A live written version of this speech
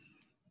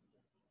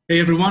Hey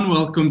everyone,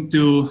 welcome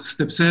to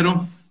Step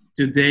Zero.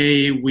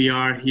 Today we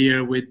are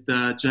here with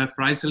Jeff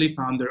Risley,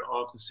 founder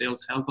of the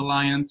Sales Health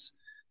Alliance.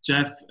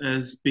 Jeff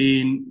has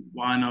been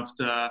one of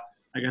the,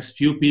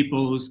 few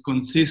people who's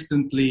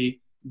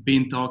consistently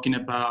been talking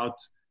about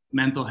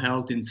mental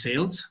health in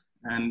sales.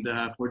 And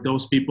for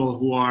those people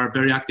who are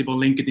very active on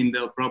LinkedIn,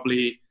 they'll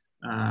probably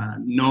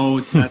know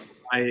that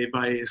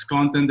by his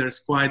content. There's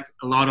quite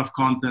a lot of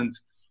content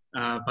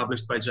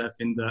published by Jeff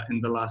in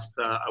the last,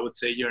 I would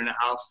say, year and a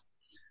half.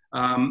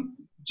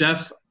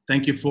 Jeff,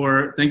 thank you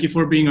for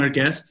being our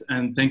guest,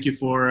 and thank you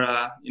for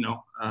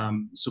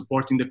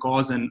supporting the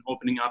cause and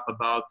opening up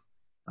about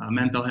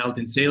mental health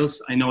in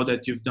sales. I know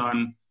that you've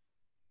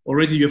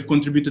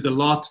contributed a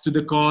lot to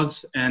the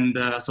cause, and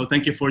so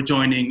thank you for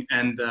joining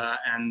and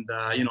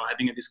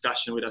having a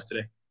discussion with us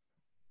today.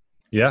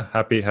 Yeah,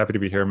 happy to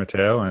be here,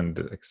 Matteo, and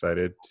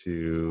excited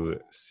to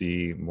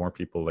see more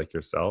people like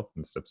yourself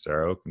and Step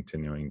Zero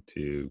continuing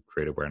to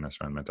create awareness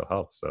around mental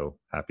health. So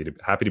happy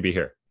to be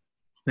here.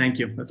 Thank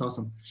you. That's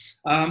awesome.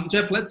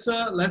 Jeff, let's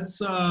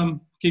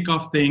kick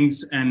off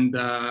things. And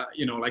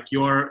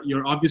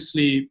you're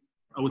obviously,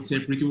 I would say,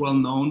 pretty well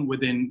known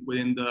within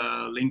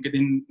the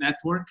LinkedIn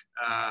network.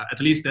 At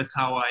least that's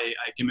how I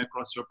came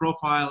across your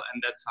profile,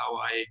 and that's how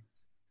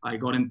I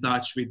got in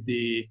touch with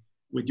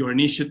your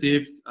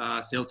initiative,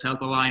 Sales Health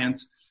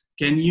Alliance.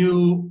 Can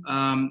you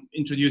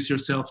introduce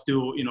yourself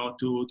to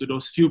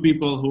those few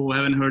people who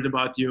haven't heard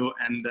about you,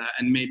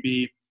 and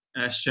maybe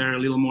share a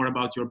little more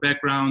about your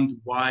background,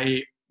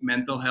 why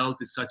mental health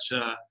is such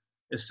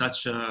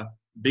a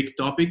big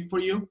topic for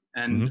you,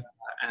 and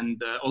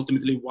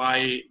ultimately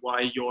why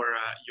you're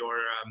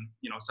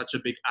such a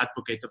big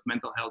advocate of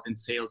mental health in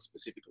sales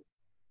specifically.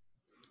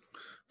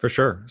 For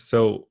sure.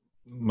 So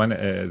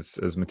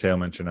as Matteo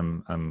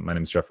mentioned, my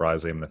name is Jeff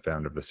Risley. I'm the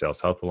founder of the Sales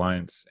Health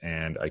Alliance,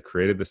 and I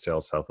created the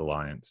Sales Health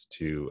Alliance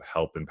to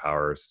help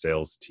empower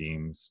sales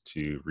teams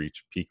to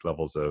reach peak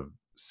levels of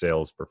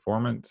sales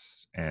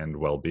performance and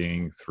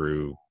well-being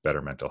through better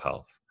mental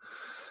health.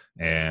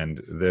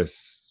 And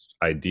this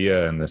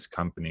idea and this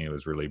company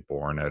was really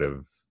born out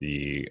of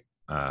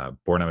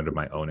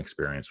my own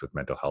experience with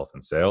mental health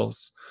and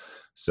sales.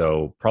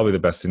 So probably the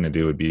best thing to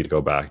do would be to go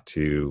back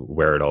to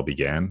where it all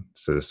began.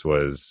 So this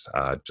was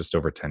just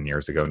over 10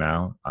 years ago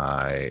now.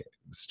 I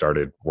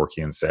started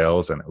working in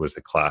sales, and it was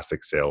the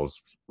classic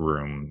sailor's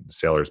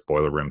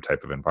boiler room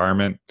type of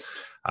environment.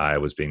 I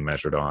was being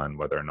measured on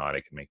whether or not I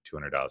could make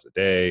 $200 a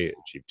day,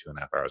 achieve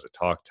 2.5 hours of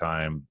talk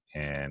time.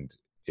 And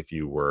if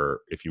you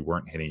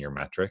weren't hitting your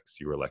metrics,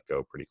 you were let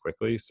go pretty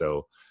quickly.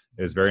 So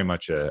it was very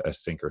much a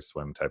sink or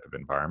swim type of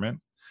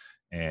environment.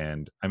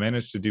 And I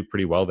managed to do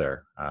pretty well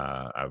there.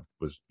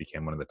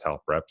 Became one of the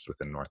top reps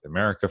within North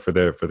America for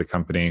the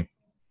company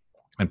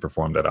and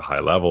performed at a high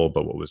level.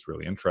 But what was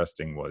really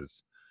interesting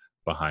was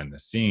behind the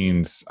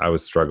scenes, I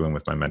was struggling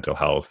with my mental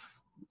health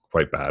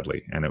quite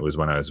badly. And it was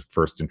when I was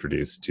first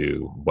introduced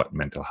to what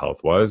mental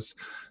health was.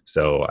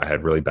 So I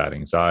had really bad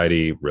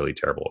anxiety, really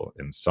terrible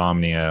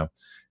insomnia,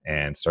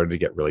 and started to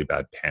get really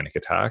bad panic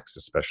attacks,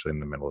 especially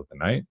in the middle of the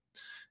night.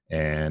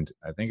 And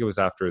I think it was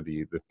after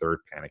the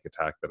third panic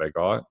attack that I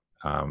got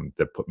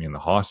that put me in the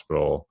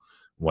hospital,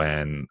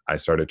 when I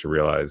started to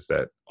realize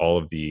that all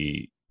of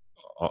the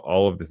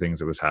things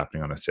that was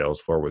happening on the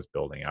sales floor was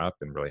building up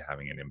and really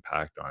having an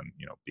impact on,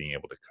 being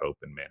able to cope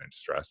and manage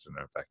stress in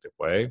an effective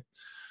way.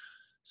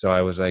 So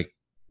I was like,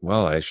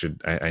 well,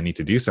 I need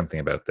to do something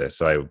about this.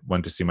 So I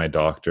went to see my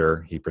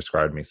doctor. He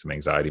prescribed me some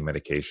anxiety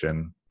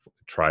medication,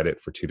 tried it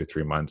for 2 to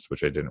 3 months,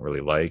 which I didn't really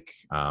like,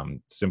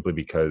 simply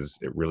because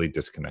it really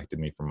disconnected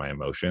me from my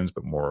emotions,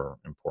 but more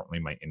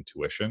importantly, my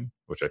intuition,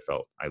 which I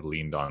felt I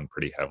leaned on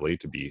pretty heavily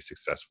to be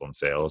successful in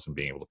sales and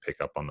being able to pick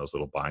up on those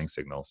little buying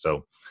signals.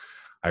 So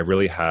I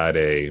really had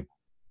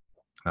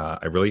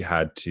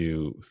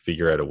to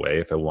figure out a way,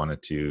 if I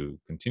wanted to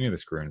continue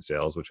this career in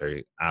sales, which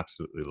I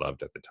absolutely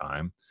loved at the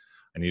time,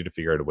 I needed to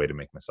figure out a way to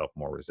make myself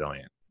more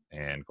resilient.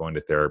 And going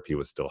to therapy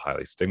was still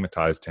highly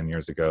stigmatized 10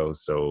 years ago.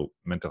 So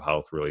mental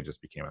health really just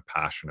became a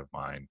passion of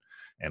mine,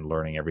 and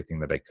learning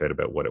everything that I could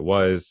about what it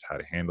was, how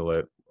to handle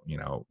it,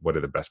 what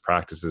are the best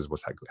practices,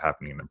 what's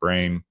happening in the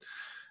brain.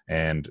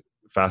 And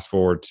fast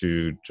forward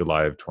to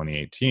July of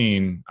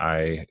 2018,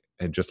 I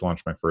had just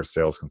launched my first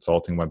sales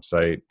consulting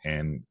website,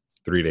 and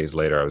 3 days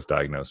later, I was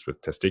diagnosed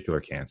with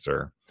testicular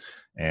cancer.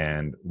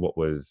 And what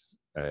was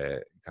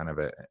kind of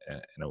an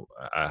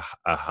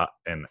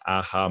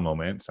aha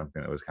moment,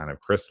 something that was kind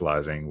of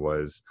crystallizing,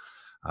 was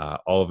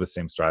all of the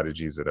same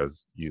strategies that I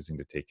was using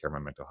to take care of my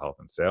mental health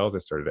and sales, I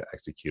started to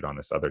execute on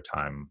this other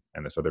time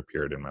and this other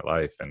period in my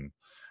life. And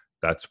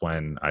that's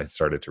when I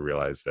started to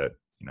realize that,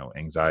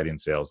 anxiety in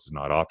sales is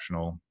not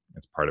optional.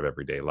 It's part of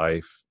everyday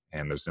life.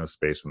 And there's no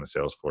space on the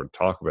sales floor to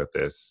talk about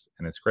this.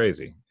 And it's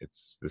crazy.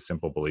 It's the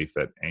simple belief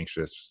that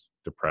anxious,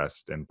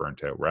 depressed, and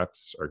burnt out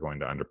reps are going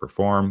to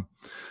underperform.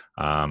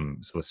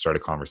 So let's start a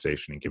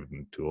conversation and give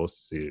them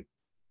tools to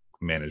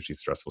manage these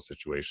stressful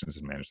situations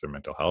and manage their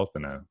mental health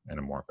in a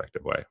more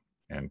effective way.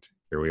 And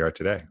here we are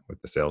today with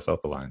the Sales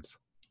Health Alliance.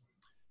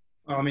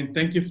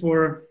 Thank you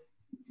for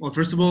Well,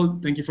 first of all,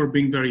 thank you for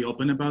being very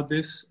open about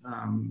this.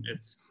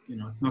 It's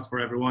not for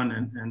everyone,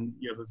 and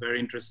you have a very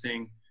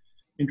interesting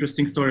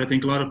story. I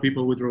think a lot of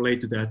people would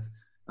relate to that.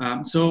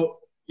 So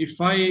if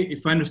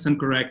I understand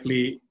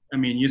correctly, I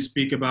mean, you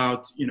speak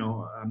about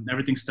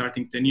everything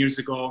starting 10 years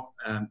ago.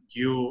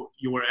 You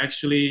were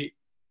actually,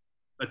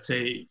 let's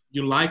say,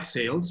 you like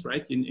sales,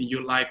 right? And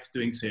you liked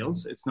doing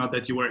sales. It's not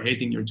that you were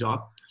hating your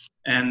job,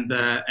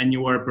 and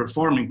you were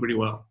performing pretty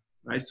well,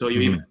 right? So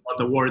you even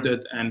got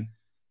awarded, and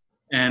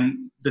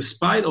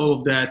despite all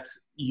of that,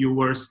 you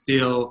were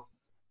still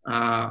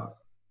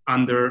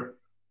under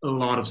a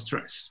lot of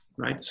stress,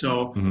 right?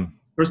 So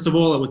first of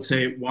all, I would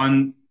say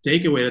one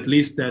takeaway, at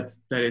least that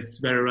it's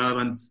very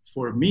relevant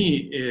for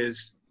me,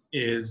 is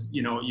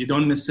you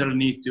don't necessarily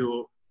need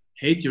to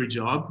hate your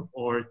job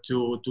or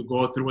to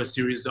go through a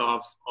series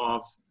of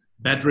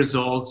bad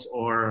results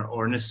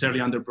or necessarily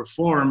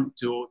underperform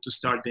to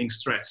start being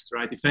stressed,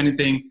 right? If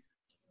anything,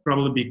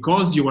 probably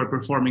because you were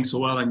performing so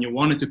well and you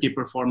wanted to keep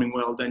performing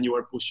well, then you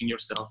were pushing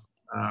yourself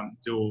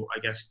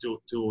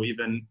to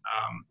even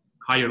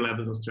higher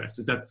levels of stress.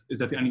 Is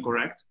that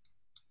incorrect?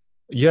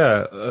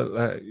 Yeah,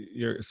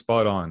 you're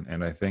spot on.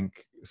 And I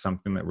think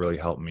something that really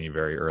helped me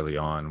very early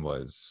on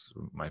was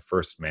my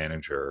first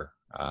manager.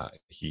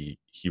 He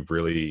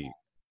really,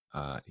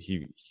 I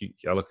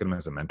look at him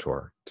as a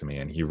mentor to me,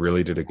 and he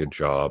really did a good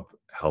job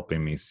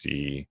helping me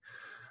see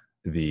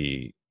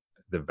the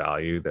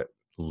value that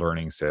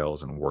learning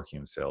sales and working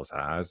in sales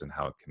has, and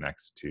how it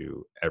connects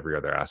to every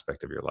other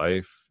aspect of your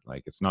life.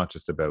 Like, it's not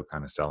just about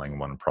kind of selling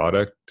one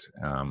product.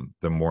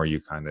 The more you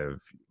kind of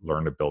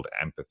learn to build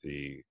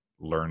empathy,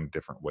 learn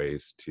different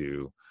ways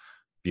to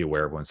be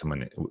aware of when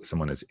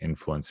someone is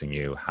influencing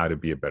you, how to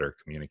be a better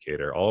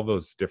communicator, all of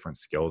those different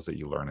skills that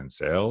you learn in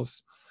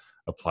sales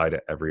apply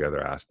to every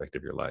other aspect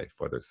of your life,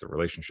 whether it's the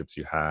relationships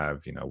you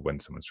have, when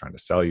someone's trying to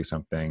sell you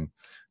something.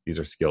 These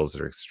are skills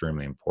that are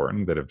extremely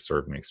important, that have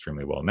served me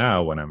extremely well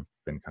now when I've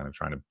been kind of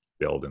trying to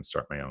build and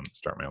start my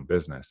own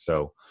business.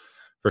 So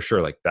for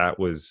sure, like that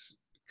was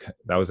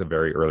a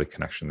very early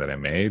connection that I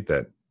made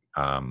that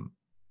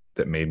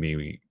made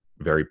me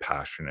very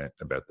passionate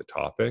about the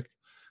topic.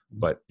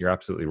 But you're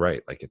absolutely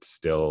right. Like, it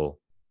still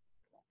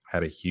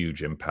had a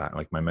huge impact.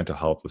 Like, my mental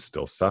health was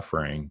still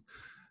suffering,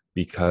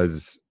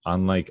 because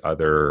unlike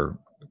other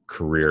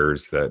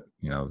careers that,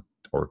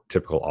 or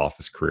typical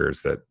office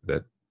careers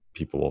that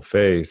people will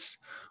face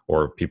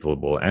or people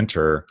will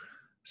enter,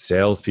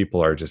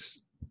 salespeople are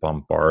just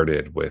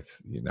bombarded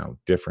with,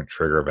 different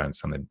trigger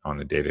events on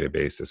a day-to-day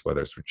basis,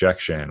 whether it's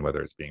rejection,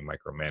 whether it's being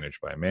micromanaged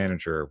by a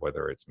manager,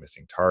 whether it's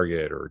missing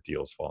target or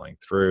deals falling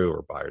through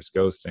or buyers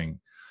ghosting.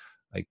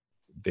 Like,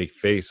 they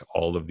face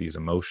all of these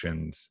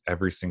emotions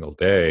every single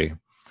day.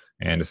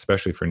 And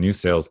especially for new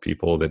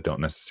salespeople that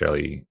don't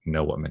necessarily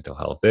know what mental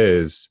health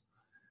is,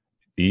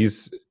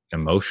 these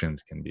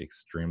emotions can be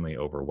extremely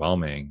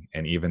overwhelming.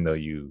 And even though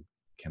you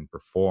can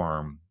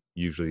perform,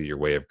 usually your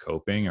way of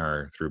coping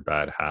are through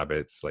bad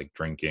habits like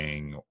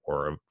drinking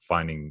or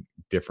finding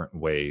different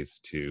ways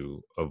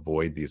to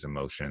avoid these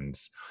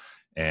emotions.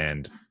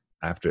 And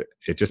after,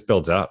 it just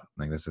builds up.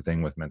 Like, that's the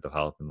thing with mental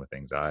health and with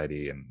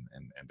anxiety and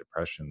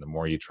depression. The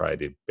more you try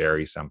to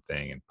bury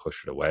something and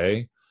push it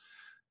away,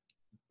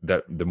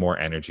 that the more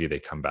energy they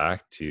come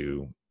back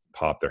to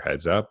pop their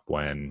heads up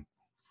when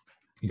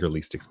you're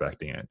least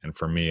expecting it. And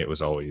for me, it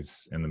was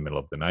always in the middle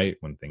of the night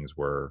when things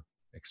were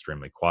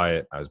extremely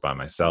quiet. I was by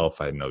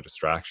myself. I had no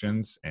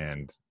distractions,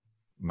 and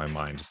my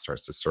mind just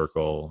starts to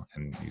circle,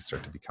 and you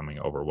start to becoming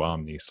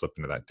overwhelmed. You slip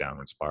into that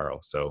downward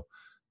spiral. So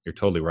you're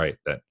totally right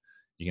that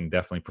you can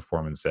definitely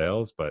perform in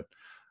sales, but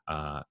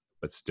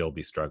still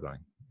be struggling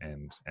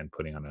and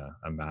putting on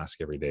a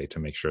mask every day to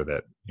make sure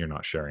that you're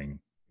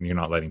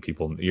not letting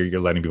people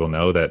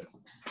know that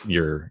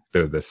you're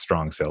the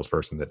strong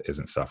salesperson that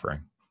isn't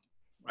suffering.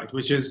 Right,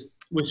 which is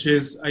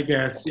I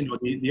guess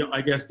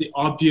the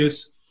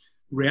obvious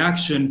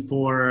reaction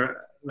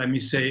for, let me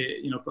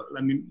say,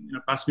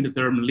 pass me the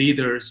term,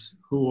 leaders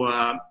who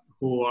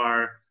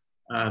are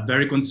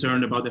very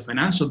concerned about the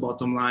financial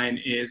bottom line,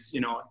 is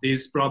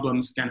these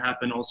problems can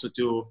happen also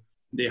to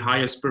the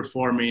highest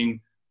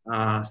performing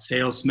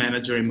sales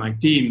manager in my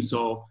team.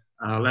 So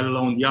let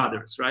alone the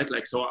others, right?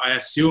 Like, so I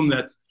assume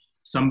that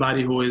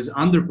somebody who is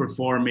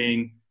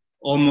underperforming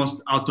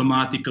almost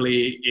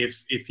automatically,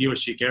 if he or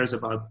she cares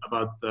about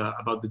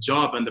the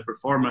job and the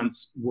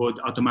performance, would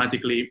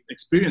automatically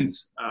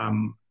experience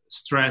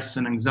stress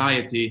and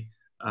anxiety.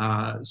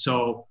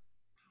 So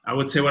I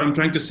would say what I'm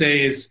trying to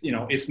say is,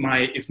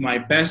 if my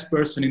best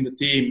person in the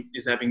team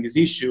is having this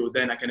issue,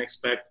 then I can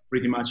expect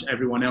pretty much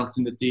everyone else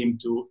in the team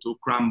to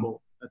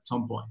crumble at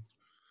some point.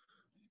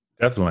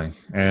 Definitely.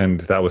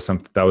 And that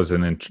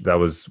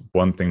was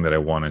one thing that I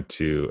wanted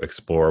to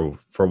explore.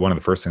 For one of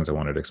the first things I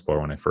wanted to explore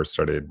when I first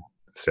started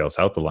Sales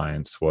Health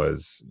Alliance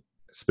was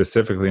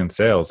specifically in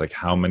sales, like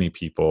how many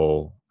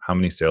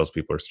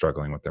salespeople are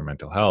struggling with their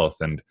mental health.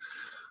 And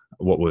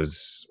what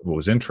was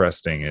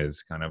interesting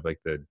is kind of like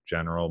the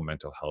general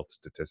mental health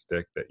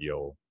statistic that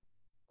you'll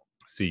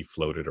see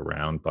floated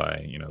around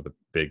by, the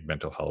big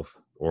mental health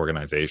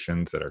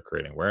organizations that are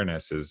creating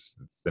awareness, is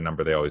the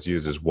number they always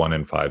use is 1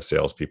 in 5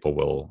 salespeople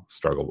will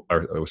struggle,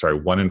 or sorry,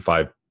 1 in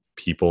 5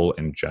 people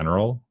in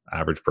general,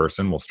 average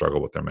person, will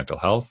struggle with their mental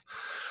health.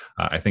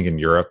 I think in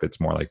Europe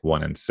it's more like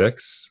 1 in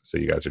 6. So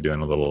you guys are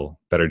doing a little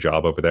better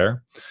job over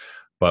there.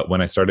 But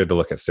when I started to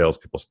look at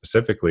salespeople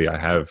specifically, I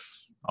have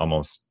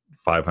almost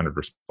 500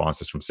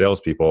 responses from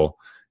salespeople,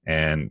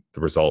 and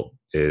the result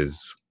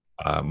is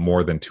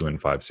more than 2 in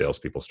 5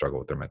 salespeople struggle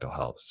with their mental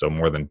health. So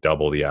more than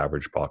double the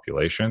average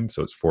population.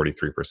 So it's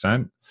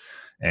 43%.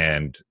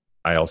 And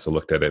I also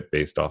looked at it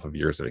based off of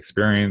years of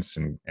experience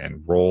and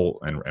role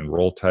and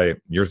role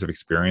type. Years of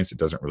experience, it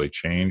doesn't really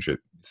change. It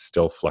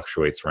still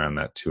fluctuates around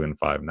that 2 in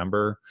 5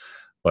 number.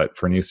 But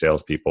for new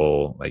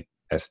salespeople like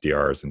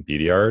SDRs and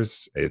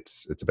BDRs,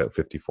 it's about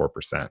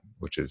 54%,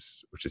 which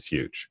is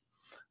huge.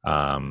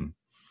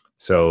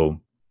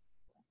 So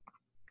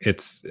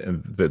it's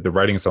the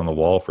writing's on the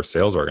wall for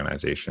sales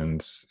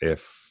organizations.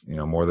 If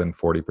more than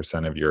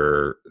 40% of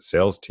your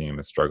sales team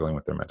is struggling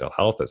with their mental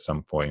health at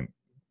some point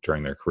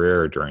during their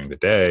career or during the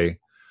day,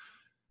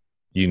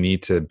 you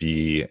need to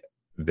be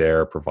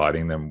there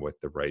providing them with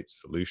the right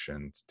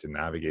solutions to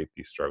navigate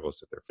these struggles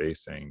that they're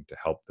facing, to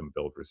help them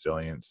build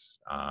resilience,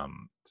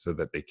 so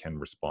that they can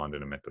respond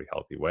in a mentally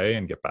healthy way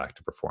and get back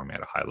to performing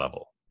at a high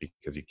level.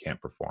 Because you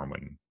can't perform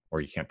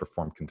you can't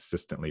perform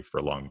consistently for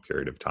a long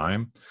period of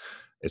time,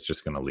 it's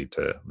just going to lead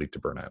to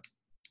burnout.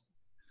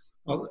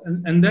 Well,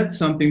 and that's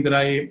something that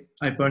I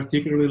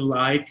particularly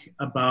like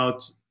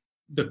about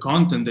the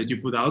content that you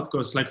put out,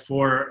 because like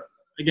a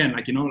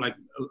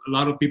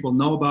lot of people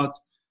know about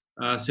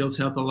Sales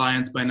Health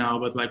Alliance by now,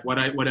 but like what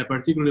I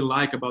particularly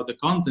like about the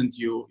content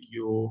you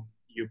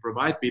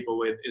provide people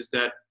with is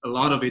that a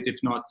lot of it, if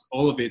not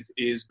all of it,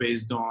 is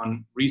based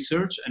on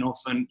research, and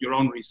often your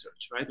own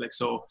research, right? Like,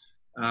 so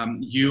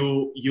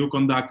you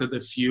conducted a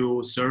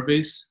few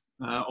surveys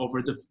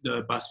over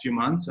the past few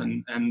months,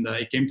 and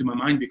it came to my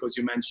mind because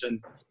you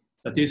mentioned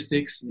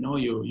statistics.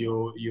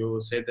 You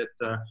said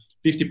that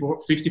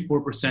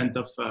 54%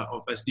 of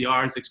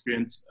SDRs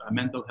experience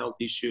mental health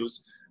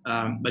issues,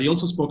 but you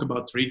also spoke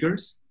about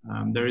triggers.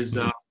 There is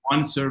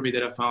one survey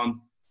that I found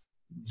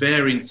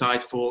very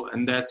insightful,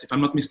 and that's, if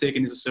I'm not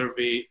mistaken, is a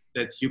survey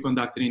that you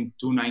conducted in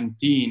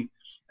 2019,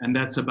 and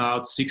that's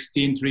about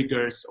 16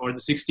 triggers, or the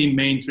 16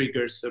 main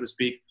triggers, so to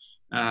speak,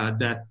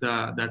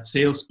 that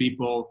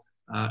salespeople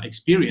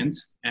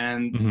experience.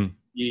 And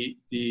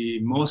the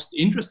most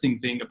interesting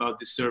thing about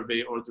this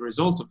survey, or the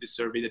results of this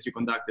survey that you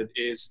conducted,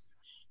 is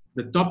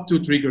the top 2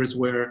 triggers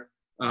were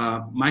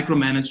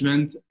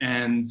micromanagement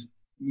and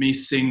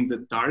missing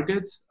the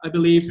target, I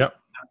believe. Yep.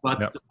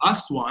 But the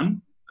last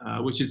one,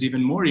 which is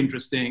even more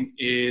interesting,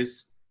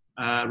 is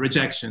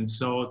rejection.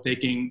 So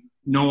taking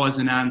no as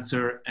an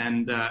answer,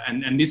 and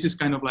this is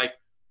kind of like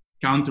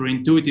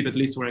counterintuitive, at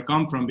least where I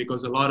come from,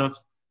 because a lot of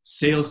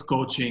sales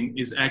coaching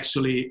is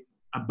actually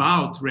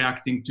about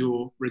reacting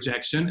to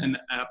rejection and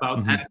about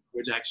handling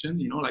rejection.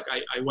 Like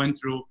I went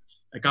through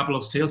a couple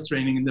of sales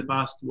training in the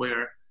past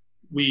where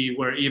we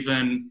were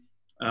even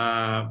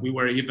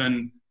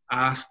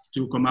asked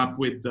to come up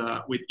with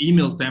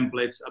email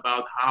templates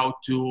about how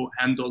to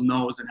handle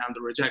no's and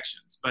handle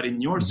rejections. But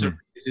in your survey,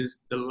 this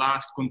is the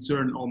last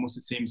concern, almost,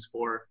 it seems,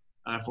 for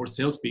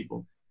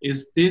salespeople.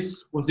 Was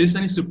this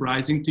any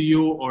surprising to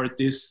you, or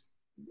this,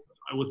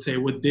 I would say,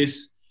 would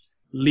this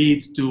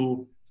lead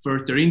to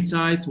further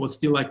insights? Was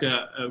still like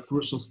a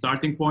crucial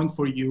starting point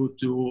for you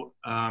to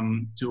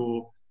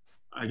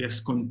I guess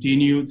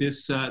continue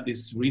this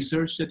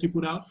research that you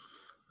put out?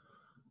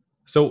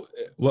 So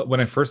when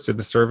I first did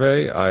the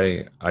survey,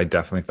 I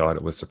definitely thought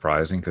it was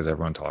surprising, because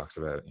everyone talks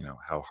about,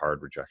 how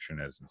hard rejection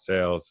is in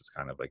sales. It's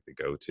kind of like the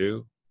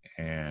go-to.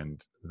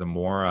 And the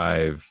more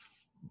I've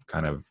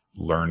kind of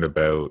learned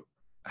about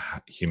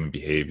human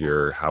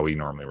behavior, how we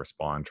normally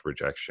respond to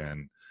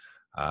rejection,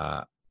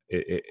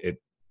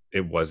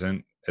 it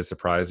wasn't as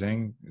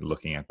surprising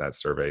looking at that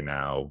survey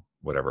now,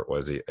 whatever it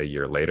was, a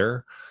year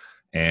later.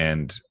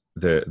 And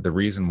the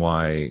reason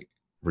why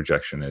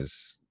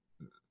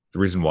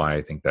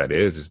I think that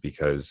is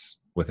because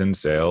within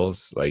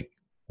sales, like,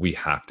 we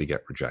have to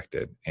get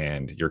rejected,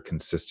 and you're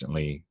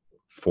consistently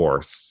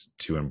forced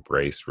to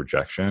embrace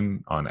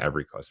rejection on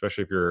every call,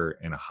 especially if you're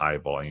in a high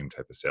volume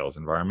type of sales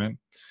environment.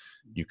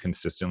 You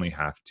consistently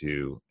have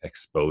to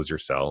expose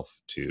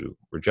yourself to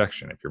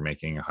rejection. If you're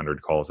making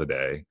 100 calls a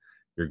day,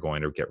 you're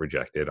going to get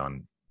rejected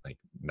on like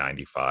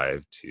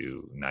 95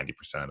 to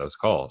 90% of those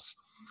calls.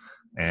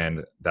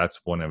 And that's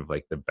one of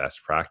like the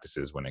best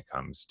practices when it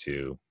comes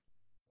to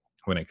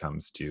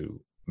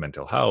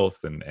mental health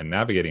and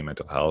navigating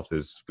mental health,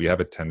 is we have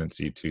a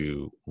tendency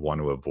to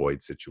want to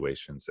avoid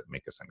situations that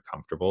make us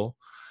uncomfortable.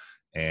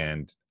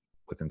 And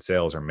within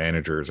sales, our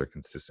managers are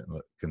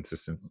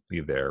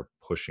consistently there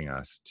pushing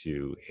us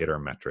to hit our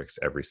metrics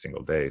every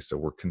single day. So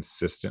we're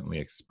consistently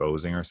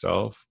exposing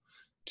ourselves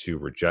to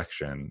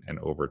rejection, and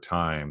over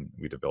time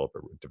we develop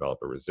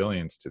a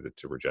resilience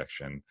to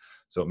rejection.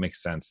 So it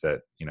makes sense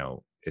that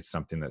it's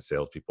something that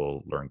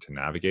salespeople learn to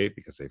navigate,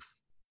 because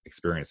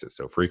experience it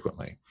so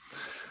frequently.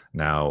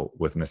 Now,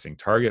 with missing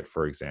target,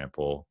 for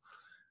example,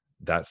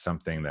 that's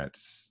something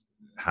that's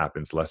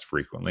happens less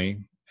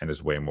frequently and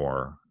is way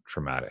more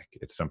traumatic.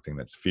 It's something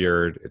that's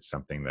feared. It's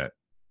something that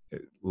a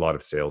lot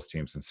of sales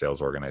teams and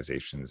sales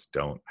organizations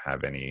don't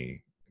have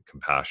any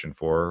compassion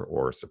for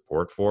or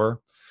support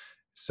for.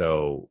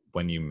 So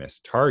when you miss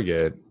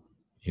target,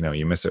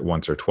 you miss it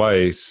once or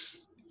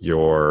twice,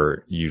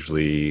 you're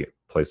usually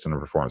placed in a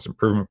performance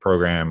improvement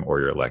program or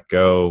you're let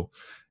go.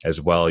 As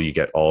well, you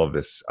get all of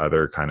this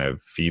other kind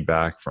of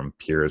feedback from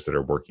peers that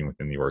are working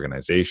within the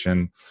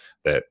organization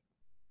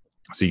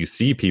so you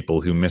see people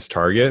who miss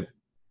target,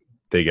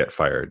 they get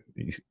fired.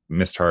 You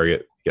miss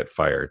target, get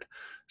fired.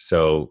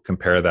 So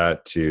compare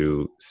that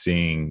to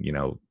seeing,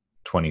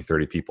 20,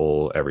 30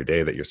 people every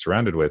day that you're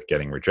surrounded with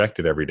getting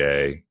rejected every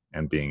day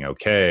and being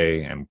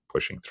okay and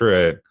pushing through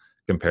it,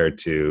 compared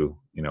to,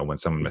 when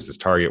someone misses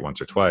target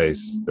once or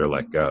twice, they're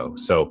let go.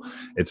 So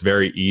it's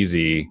very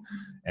easy,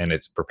 and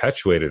it's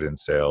perpetuated in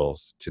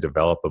sales, to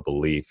develop a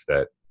belief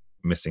that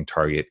missing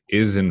target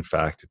is in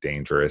fact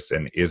dangerous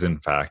and is in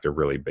fact a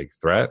really big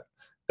threat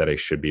that I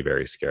should be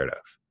very scared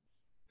of.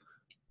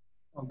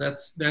 Well,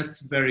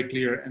 that's very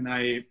clear, and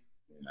I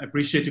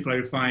appreciate you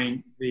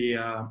clarifying the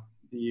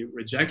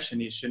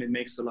rejection issue, and it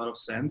makes a lot of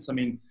sense. I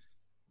mean,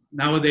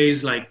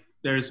 nowadays,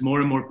 there's more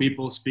and more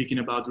people speaking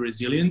about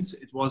resilience.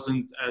 It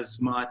wasn't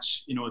as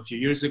much, a few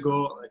years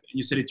ago.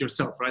 You said it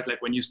yourself, right?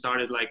 Like when you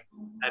started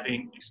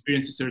having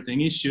experienced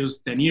certain issues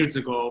 10 years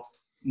ago,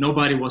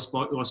 nobody was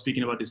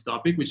speaking about this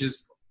topic, which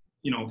is,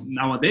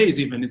 nowadays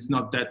even it's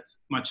not that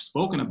much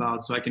spoken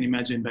about. So I can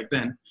imagine back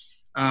then.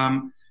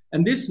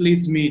 And this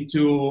leads me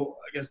to,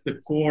 I guess, the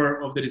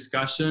core of the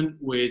discussion,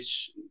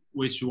 which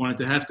we wanted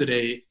to have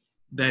today,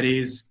 that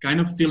is kind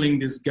of filling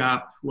this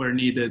gap where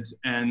needed,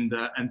 and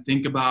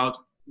think about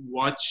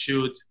what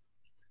should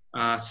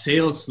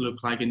sales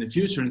look like in the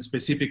future, and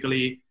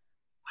specifically,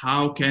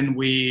 how can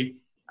we,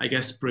 I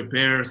guess,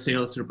 prepare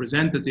sales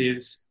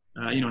representatives,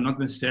 not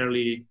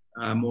necessarily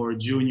more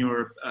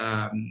junior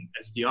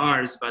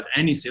SDRs, but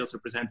any sales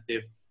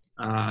representative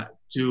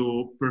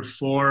to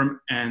perform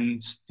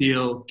and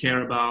still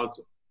care about,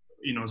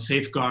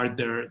 safeguard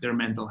their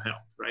mental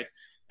health, right?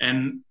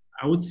 And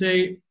I would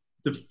say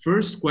the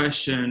first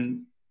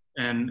question,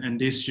 and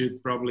this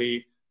should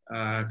probably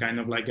kind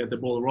of get the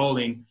ball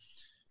rolling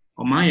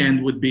on my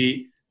end, would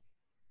be,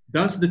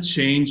 does the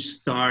change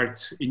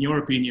start, in your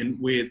opinion,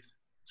 with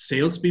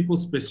salespeople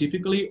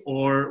specifically,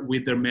 or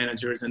with their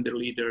managers and their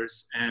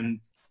leaders, and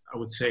I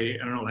would say,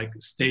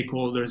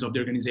 stakeholders of the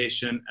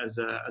organization as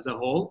a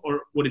whole?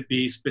 Or would it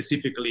be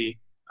specifically,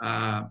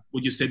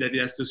 would you say that it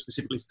has to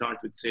specifically start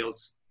with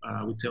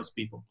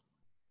salespeople?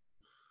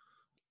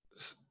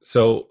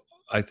 So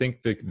I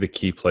think the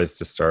key place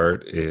to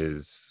start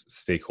is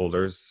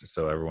stakeholders.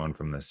 So everyone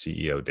from the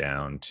CEO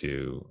down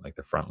to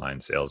the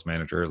frontline sales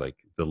manager,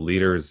 the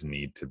leaders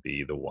need to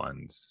be the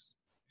ones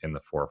in the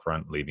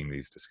forefront leading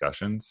these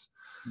discussions.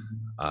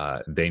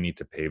 Mm-hmm. They need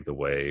to pave the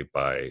way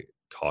by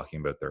talking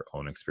about their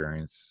own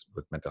experience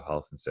with mental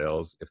health and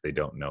sales. If they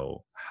don't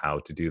know how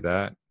to do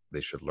that,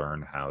 they should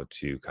learn how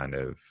to kind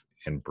of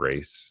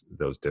embrace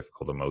those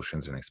difficult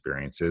emotions and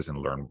experiences and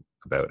learn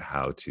about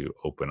how to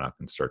open up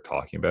and start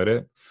talking about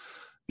it.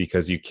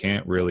 Because you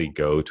can't really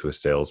go to a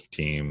sales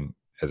team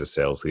as a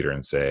sales leader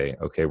and say,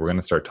 okay, we're going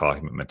to start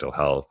talking about mental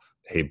health.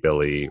 Hey,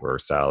 Billy or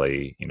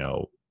Sally,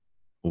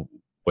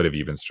 what have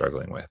you been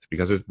struggling with?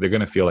 Because they're going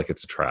to feel like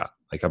it's a trap.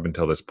 Up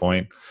until this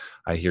point,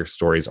 I hear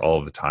stories all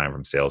of the time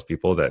from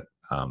salespeople that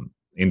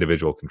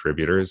individual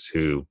contributors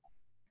who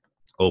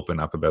open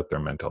up about their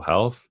mental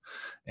health,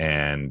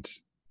 and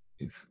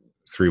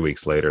 3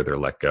 weeks later they're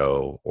let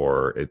go,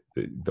 or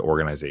the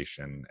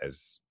organization,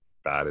 as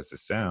bad as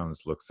this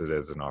sounds, looks at it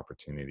as an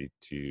opportunity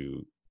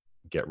to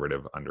get rid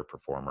of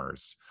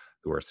underperformers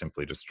who are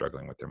simply just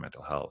struggling with their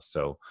mental health.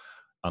 So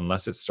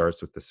unless it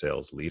starts with the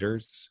sales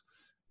leaders,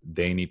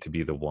 they need to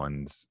be the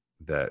ones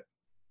that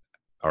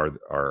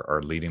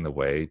are leading the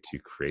way to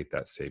create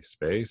that safe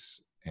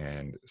space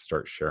and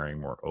start sharing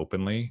more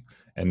openly,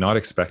 and not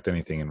expect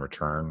anything in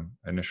return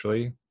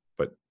initially,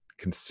 but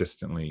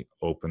consistently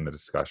open the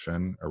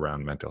discussion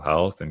around mental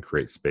health and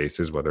create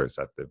spaces, whether it's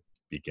at the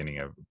beginning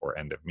of or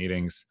end of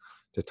meetings,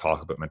 to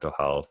talk about mental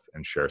health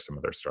and share some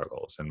of their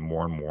struggles. And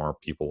more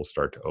people will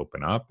start to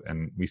open up.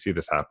 And we see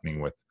this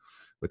happening with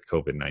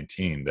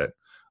COVID-19, that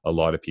a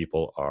lot of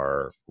people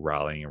are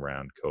rallying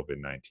around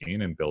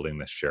COVID-19 and building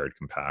this shared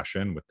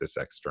compassion with this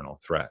external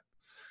threat.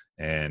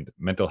 And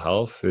mental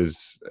health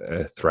is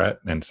a threat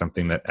and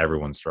something that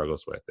everyone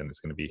struggles with, and it's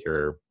going to be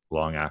here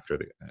long after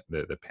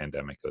the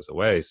pandemic goes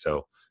away.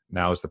 So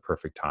now is the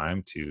perfect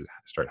time to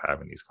start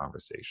having these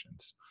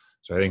conversations.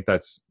 So I think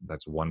that's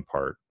one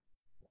part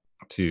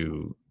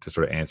to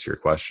sort of answer your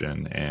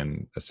question.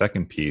 And a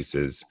second piece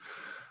is,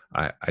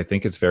 I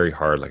think it's very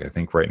hard. I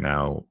think right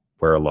now,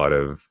 where a lot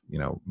of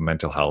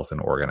mental health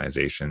and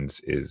organizations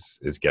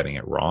is getting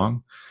it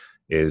wrong,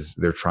 is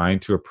they're trying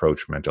to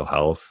approach mental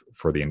health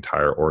for the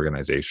entire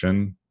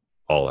organization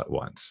all at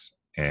once.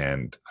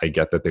 And I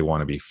get that they want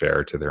to be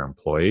fair to their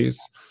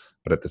employees,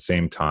 but at the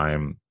same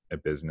time, a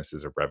business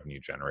is a revenue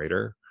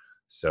generator.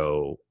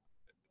 So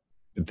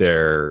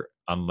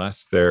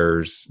unless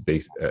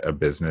a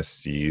business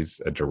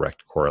sees a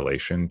direct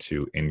correlation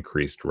to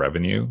increased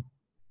revenue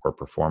or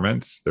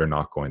performance, they're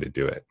not going to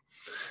do it.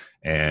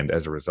 And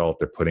as a result,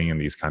 they're putting in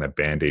these kind of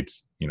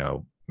band-aids,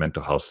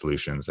 mental health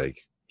solutions, like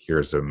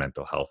here's a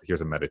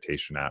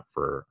meditation app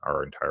for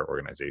our entire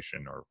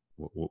organization, or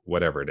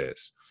whatever it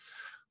is.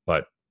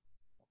 But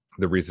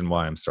the reason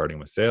why I'm starting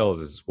with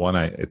sales is one,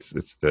 it's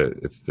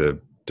the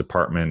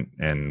department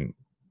and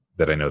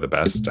that I know the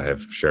best. I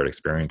have shared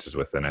experiences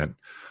within it,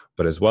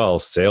 but as well,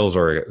 sales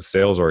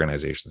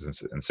organizations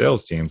and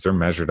sales teams, they're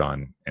measured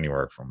on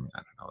anywhere from, I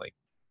don't know, like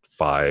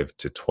 5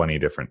 to 20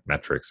 different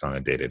metrics on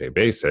a day-to-day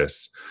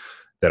basis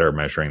that are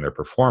measuring their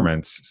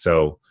performance.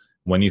 So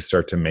when you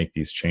start to make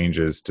these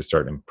changes to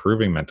start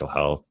improving mental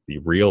health, the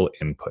real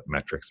input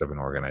metrics of an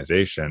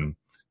organization,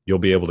 you'll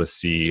be able to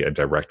see a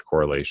direct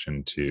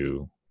correlation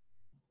to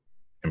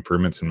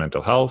improvements in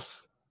mental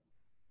health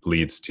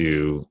leads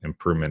to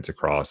improvements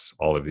across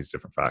all of these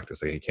different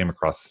factors. Like, I came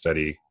across a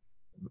study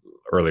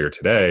earlier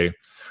today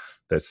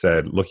that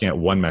said, looking at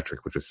one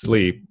metric, which is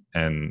sleep,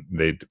 and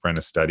they ran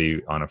a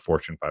study on a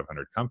Fortune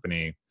 500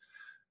 company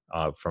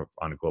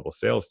on global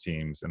sales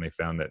teams, and they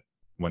found that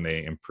when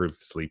they improved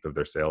sleep of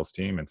their sales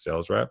team and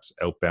sales reps,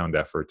 outbound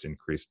efforts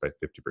increased by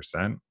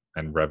 50%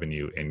 and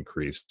revenue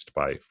increased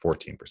by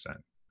 14%.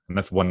 And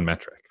that's one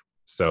metric.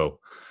 So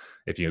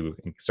if you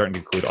start to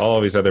include all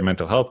of these other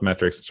mental health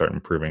metrics and start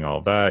improving all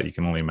of that, you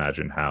can only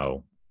imagine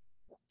how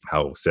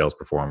sales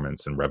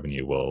performance and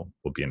revenue will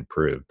be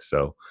improved.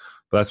 So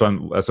but that's why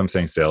I'm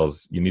saying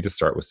sales, you need to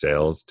start with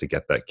sales to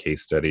get that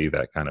case study,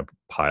 that kind of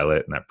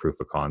pilot and that proof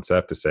of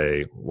concept to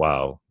say,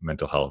 wow,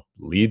 mental health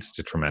leads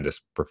to tremendous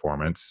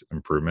performance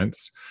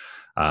improvements.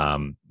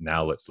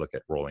 Now let's look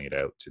at rolling it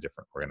out to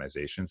different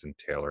organizations and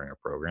tailoring a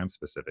program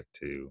specific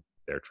to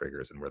their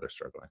triggers and where they're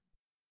struggling.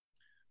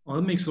 Well,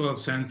 that makes a lot of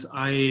sense.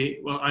 I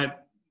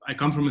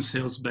come from a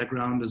sales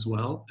background as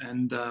well,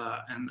 and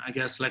I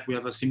guess like we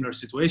have a similar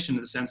situation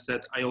in the sense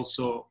that I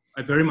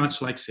very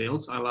much like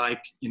sales. I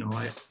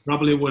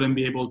probably wouldn't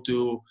be able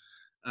to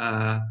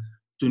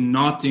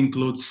not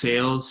include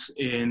sales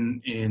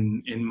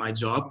in my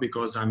job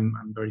because I'm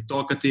very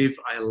talkative.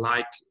 I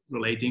like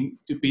relating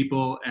to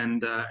people,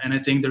 and I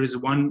think there is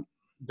one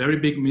very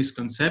big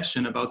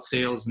misconception about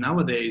sales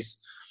nowadays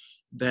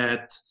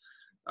that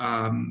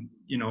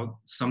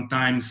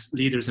sometimes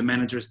leaders and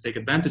managers take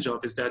advantage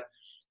of, is that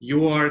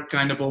you are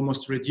kind of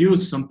almost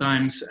reduced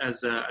sometimes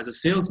as a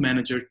sales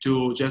manager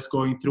to just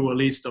going through a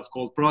list of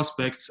cold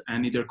prospects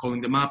and either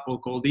calling them up or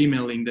cold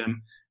emailing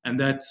them. And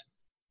that,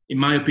 in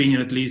my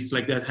opinion, at least,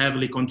 like that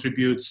heavily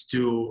contributes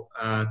to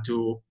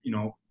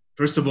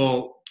first of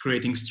all,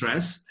 creating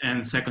stress,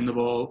 and second of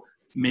all,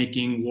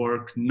 making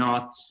work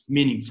not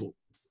meaningful,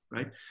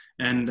 right?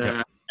 And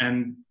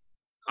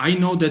I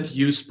know that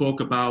you spoke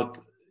about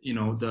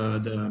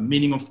the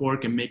meaning of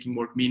work and making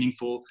work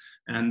meaningful,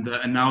 and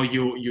now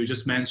you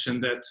just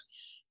mentioned that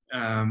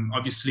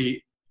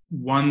obviously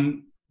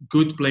one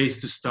good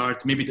place to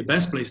start, maybe the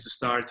best place to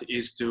start,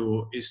 is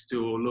to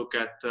look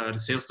at the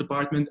sales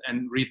department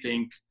and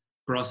rethink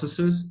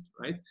processes,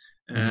 right?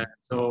 Mm-hmm.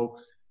 So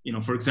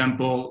for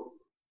example,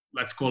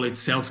 let's call it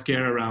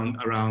self-care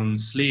around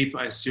sleep.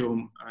 I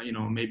assume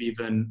maybe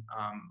even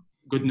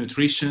good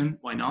nutrition.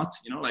 Why not?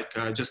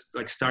 Just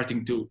like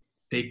starting to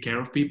take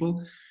care of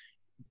people.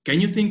 Can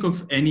you think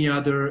of any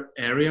other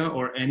area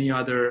or any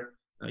other,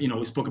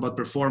 we spoke about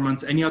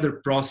performance, any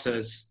other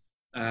process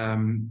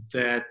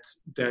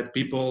that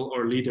people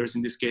or leaders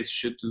in this case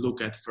should look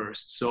at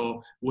first?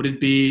 So would it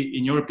be,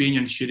 in your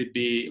opinion, should it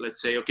be,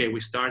 let's say, okay,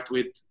 we start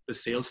with the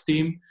sales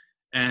team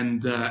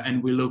and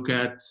we look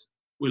at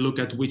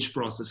which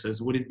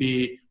processes? Would it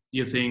be, do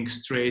you think,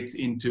 straight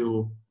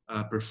into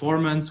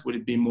performance? Would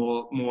it be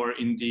more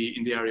in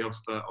the area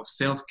of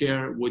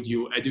self-care? Would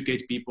you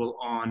educate people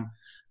on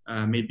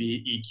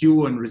maybe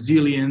EQ and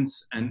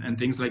resilience and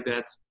things like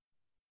that?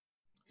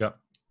 Yeah.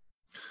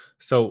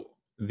 So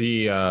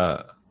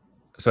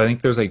so I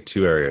think there's like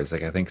two areas.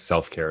 Like, I think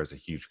self-care is a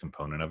huge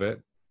component of it.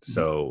 Mm-hmm.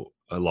 So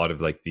a lot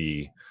of like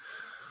the,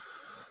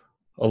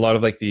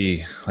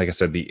 like I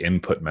said, the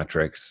input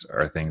metrics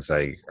are things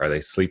like, are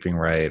they sleeping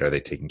right? Are they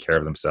taking care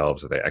of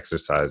themselves? Are they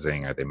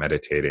exercising? Are they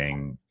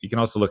meditating? You can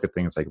also look at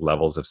things like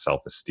levels of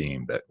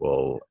self-esteem that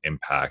will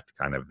impact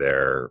kind of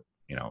their,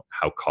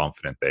 how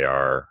confident they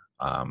are.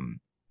 How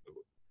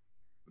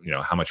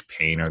much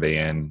pain are they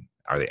in?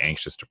 Are they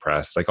anxious,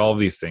 depressed? Like, all of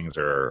these things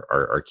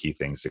are key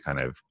things to kind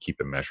of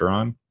keep a measure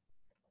on.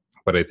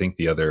 But I think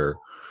the other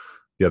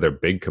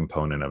big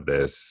component of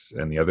this,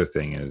 and the other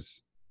thing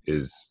is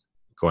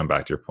going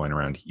back to your point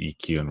around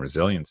EQ and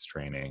resilience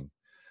training,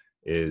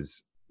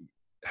 is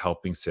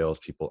helping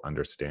salespeople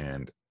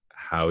understand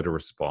how to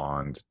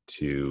respond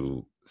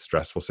to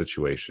stressful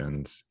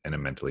situations in a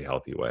mentally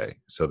healthy way.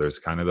 So there's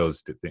kind of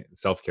those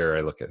self-care.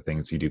 I look at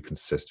things you do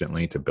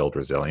consistently to build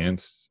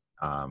resilience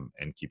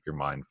and keep your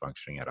mind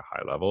functioning at a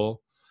high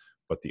level.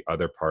 But the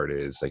other part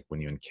is, like, when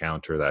you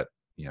encounter that,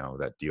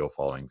 that deal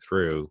falling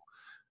through,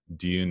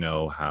 do you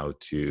know how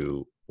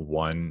to,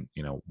 one,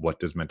 what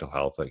does mental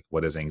health, like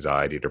what does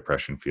anxiety,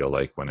 depression feel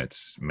like when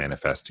it's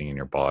manifesting in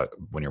your body,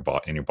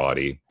 in your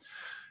body?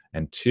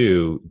 And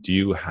two, do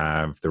you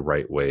have the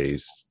right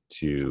ways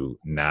to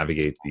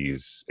navigate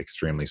these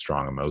extremely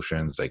strong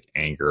emotions like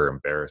anger,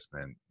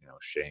 embarrassment,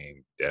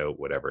 shame, doubt,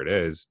 whatever it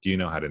is? Do you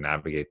know how to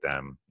navigate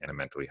them in a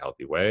mentally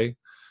healthy way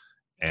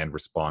and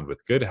respond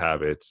with good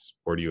habits?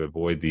 Or do you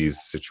avoid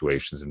these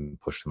situations and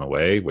push them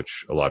away,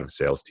 which a lot of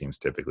sales teams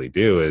typically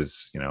do?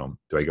 Is, do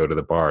I go to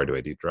the bar? Do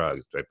I do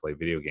drugs? Do I play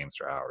video games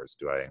for hours?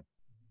 Do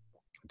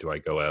I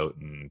go out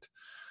and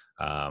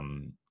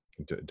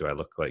do I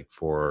look like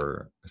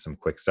for some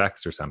quick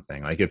sex or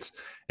something? Like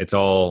it's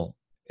all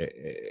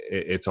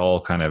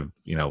kind of,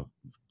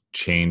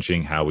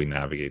 changing how we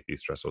navigate these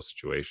stressful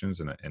situations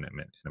in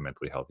a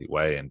mentally healthy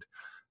way. And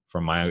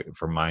from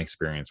my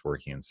experience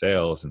working in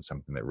sales, and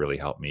something that really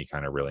helped me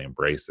kind of really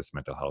embrace this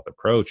mental health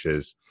approach,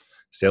 is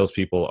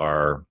salespeople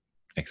are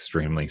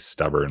extremely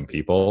stubborn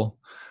people.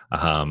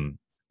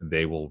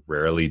 They will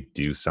rarely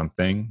do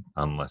something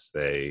unless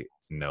they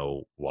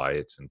know why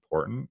it's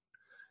important.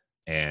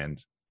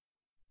 And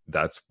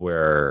that's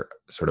where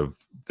sort of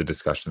the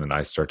discussion that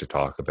I start to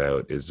talk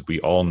about is, we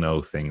all know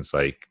things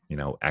like,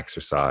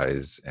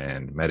 exercise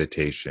and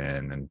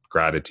meditation and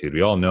gratitude.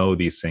 We all know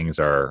these things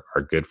are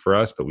good for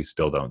us, but we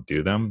still don't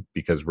do them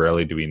because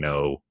rarely do we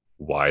know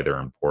why they're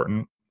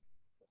important.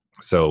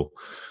 So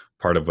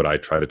part of what I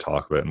try to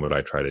talk about and what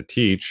I try to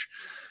teach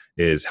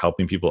is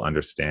helping people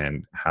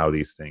understand how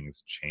these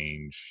things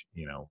change.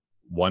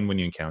 One, when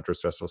you encounter a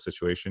stressful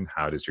situation,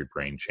 how does your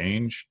brain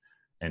change?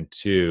 And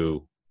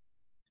two,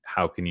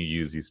 how can you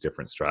use these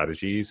different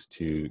strategies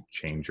to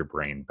change your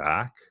brain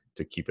back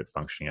to keep it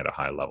functioning at a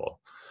high level,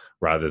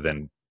 rather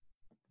than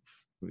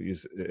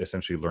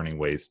essentially learning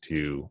ways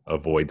to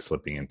avoid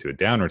slipping into a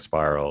downward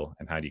spiral,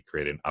 and how do you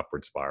create an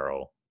upward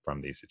spiral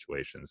from these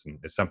situations? And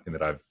it's something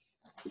that I've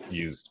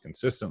used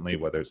consistently,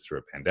 whether it's through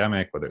a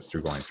pandemic, whether it's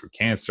through going through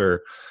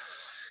cancer,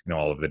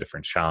 all of the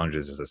different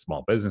challenges as a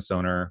small business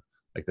owner.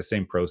 Like the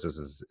same process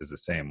is the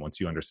same.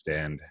 Once you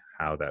understand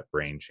how that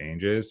brain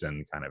changes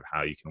and kind of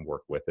how you can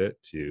work with it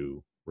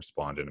to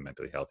respond in a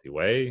mentally healthy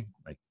way,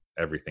 like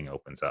everything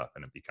opens up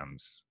and it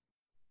becomes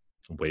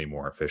way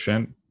more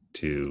efficient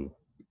to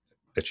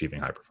achieving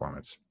high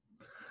performance.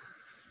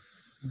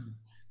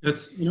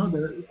 That's,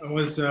 I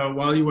was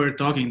while you were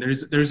talking,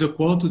 there's a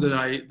quote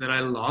that I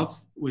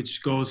love,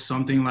 which goes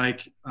something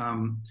like,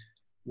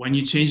 when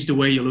you change the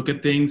way you look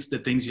at things, the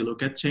things you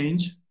look at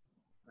change,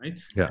 right?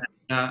 Yeah.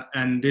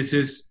 And this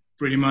is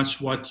pretty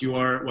much what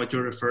you're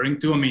referring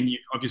to. I mean,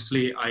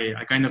 obviously,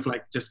 I kind of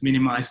like just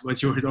minimized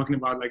what you were talking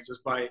about, like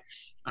just by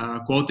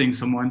quoting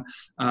someone.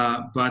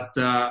 But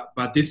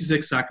this is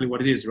exactly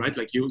what it is, right?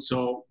 Like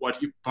so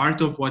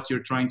part of what you're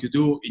trying to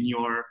do in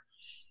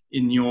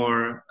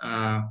your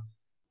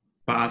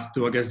path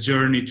to, I guess,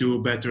 journey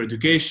to better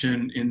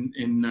education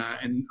in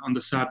on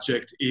the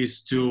subject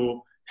is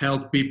to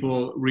help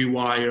people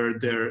rewire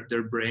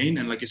their brain,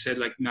 and like you said,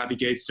 like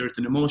navigate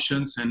certain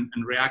emotions and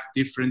react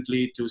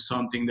differently to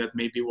something that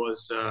maybe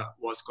was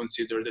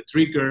considered a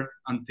trigger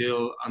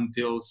until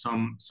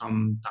some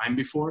time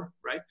before,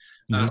 right?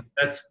 Mm-hmm.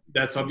 So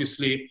that's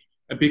obviously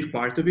a big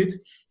part of it.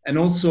 And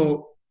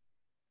also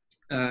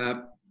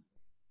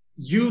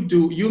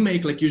you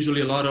make like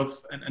usually a lot of,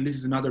 and this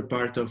is another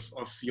part of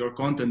your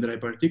content that I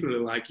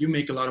particularly like, you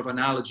make a lot of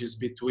analogies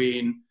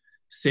between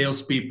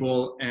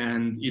salespeople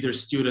and either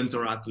students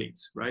or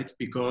athletes, right?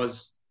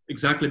 Because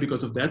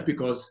of that,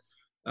 because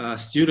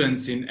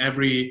students in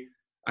every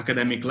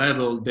academic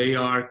level, they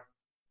are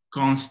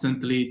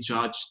constantly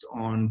judged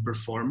on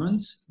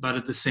performance, but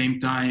at the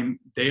same time,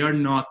 they are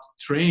not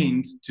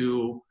trained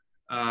to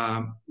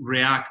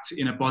react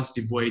in a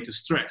positive way to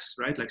stress,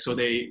 right? Like, so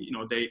they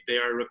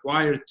are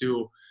required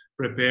to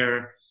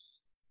prepare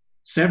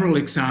several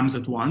exams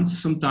at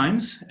once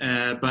sometimes,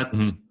 but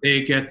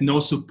they get no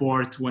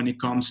support when it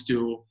comes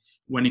to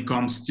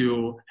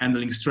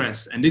handling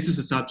stress. And this is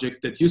a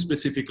subject that you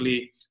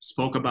specifically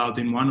spoke about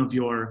in one of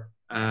your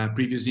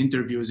previous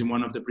interviews, in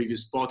one of the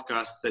previous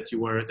podcasts that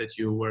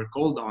you were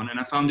called on. And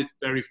I found it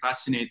very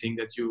fascinating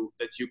that you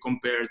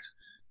compared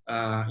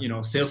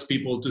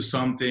salespeople to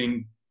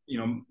something.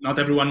 Not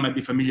everyone might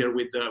be familiar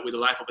with the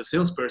life of a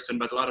salesperson,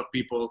 but a lot of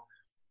people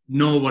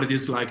know what it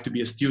is like to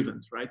be a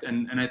student, right?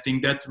 And I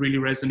think that really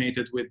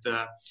resonated with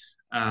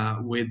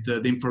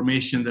the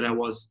information that I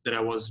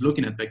was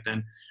looking at back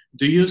then.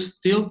 Do you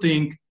still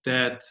think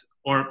that,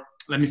 or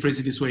let me phrase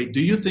it this way, do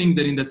you think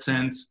that in that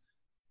sense,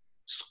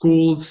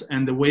 schools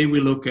and the way we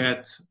look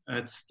at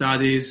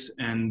studies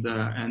and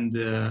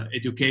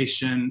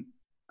education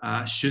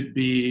should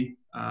be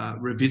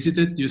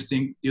revisited? Do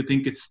you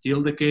think it's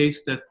still the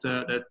case that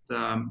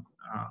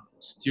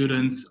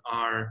students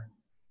are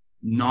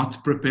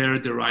not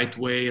prepared the right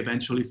way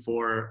eventually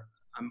for,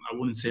 I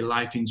wouldn't say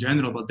life in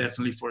general, but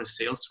definitely for a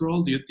sales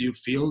role? Do you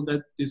feel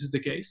that this is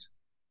the case?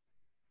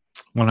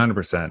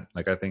 100%.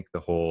 Like, I think the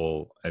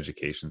whole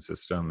education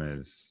system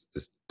is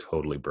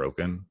totally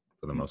broken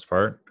for the most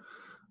part.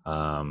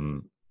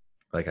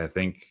 Like, I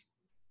think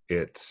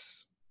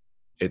it's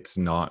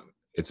not,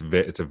 it's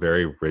a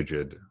very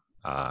rigid,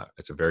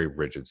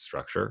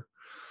 structure.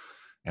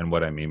 And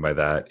what I mean by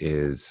that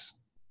is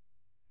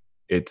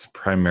it's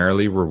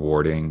primarily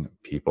rewarding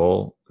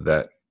people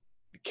that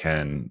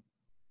can,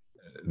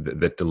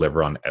 that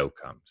deliver on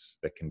outcomes,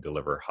 that can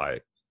deliver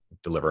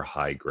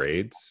high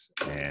grades.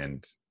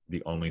 And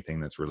the only thing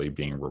that's really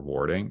being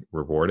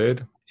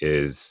rewarded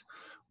is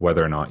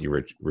whether or not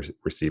you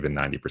receive a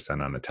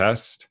 90% on a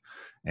test.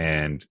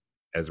 And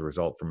as a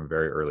result, from a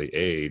very early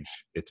age,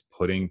 it's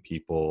putting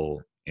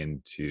people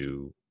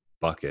into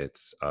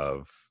buckets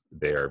of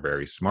they are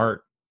very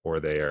smart, or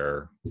they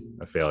are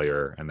a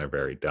failure and they're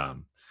very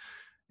dumb.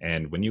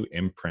 And when you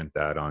imprint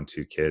that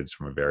onto kids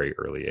from a very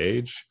early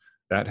age,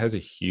 that has a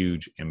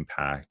huge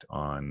impact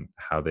on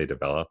how they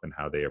develop and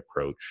how they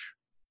approach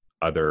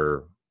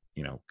other,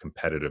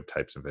 competitive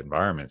types of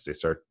environments. They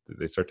start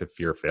to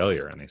fear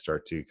failure, and they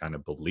start to kind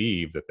of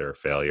believe that they're a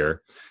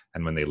failure.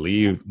 And when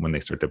they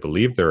start to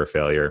believe they're a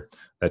failure,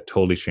 that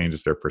totally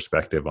changes their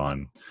perspective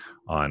on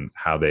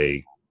how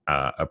they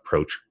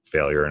approach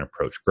failure and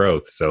approach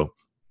growth. So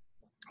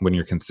when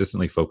you're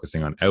consistently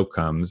focusing on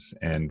outcomes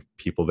and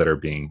people that are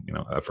being,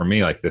 for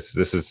me, like this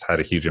has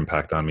had a huge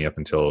impact on me up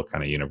until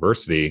kind of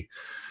university.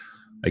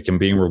 Like, I'm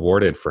being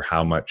rewarded for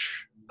how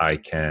much I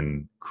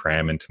can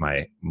cram into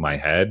my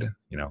head,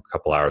 a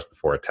couple hours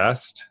before a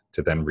test,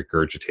 to then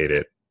regurgitate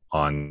it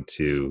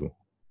onto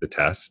the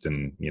test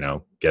and,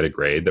 get a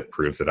grade that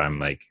proves that I'm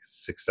like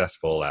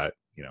successful at,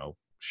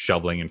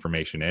 shoveling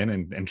information in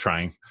and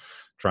trying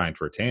to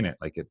retain it.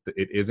 Like, it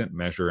isn't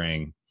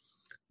measuring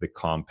the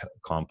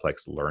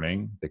complex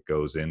learning that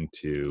goes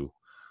into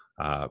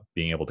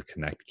being able to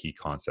connect key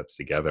concepts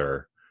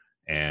together.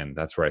 And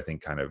that's where I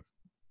think kind of,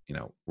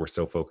 we're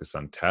so focused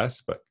on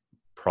tests, but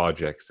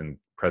projects and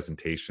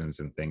presentations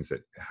and things that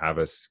have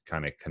us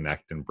kind of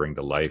connect and bring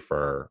to life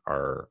our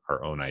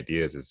own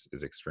ideas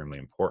is extremely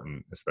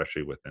important,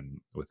 especially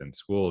within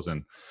schools.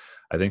 And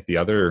I think the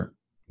other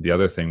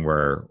thing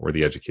where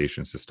the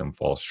education system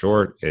falls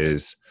short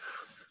is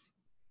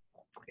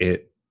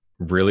it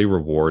really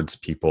rewards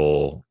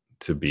people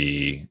to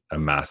be a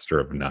master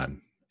of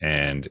none.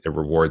 And it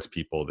rewards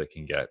people that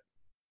can get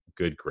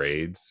good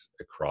grades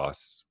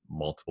across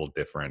multiple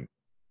different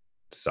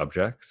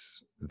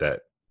subjects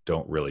that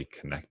don't really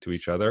connect to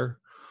each other,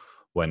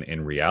 when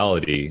in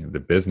reality, the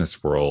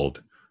business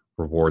world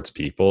rewards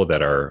people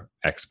that are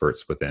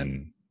experts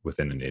within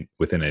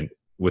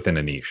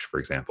a niche, for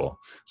example.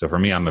 So for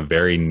me, I'm a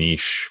very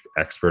niche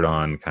expert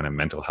on kind of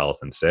mental health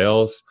and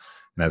sales.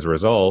 And as a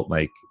result,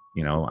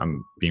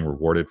 I'm being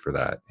rewarded for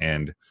that.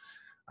 And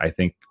I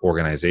think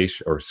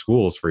organization or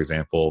schools, for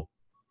example,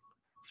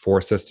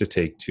 force us to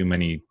take too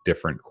many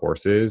different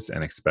courses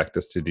and expect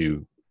us to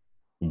do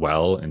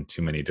well in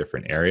too many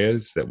different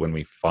areas, that when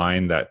we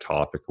find that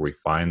topic, or we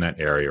find that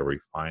area, or we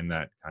find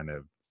that kind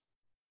of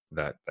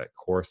that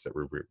course that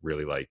we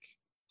really like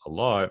a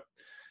lot,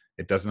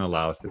 it doesn't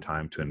allow us the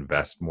time to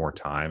invest more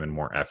time and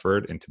more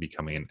effort into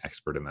becoming an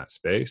expert in that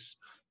space,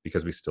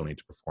 because we still need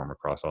to perform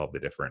across all of the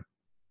different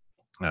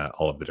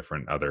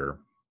other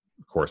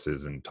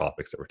courses and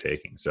topics that we're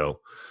taking.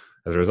 So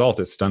as a result,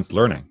 it stunts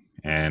learning.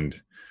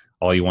 And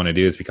all you want to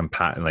do is become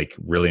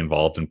really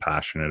involved and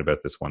passionate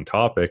about this one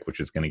topic, which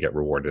is going to get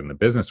rewarded in the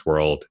business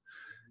world.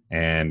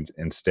 And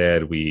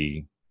instead,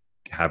 we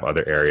have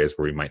other areas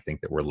where we might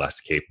think that we're less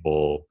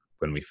capable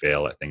when we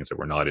fail at things that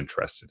we're not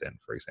interested in,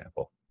 for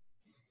example.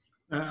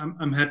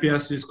 I'm happy to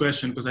ask this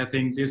question, because I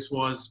think this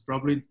was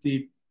probably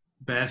the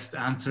best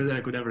answer that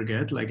I could ever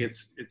get. Like, it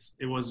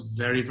was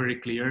very, very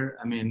clear.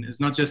 I mean,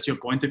 it's not just your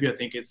point of view. I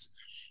think it's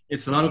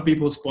a lot of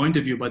people's point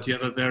of view, but you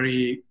have a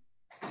very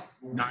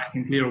nice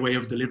and clear way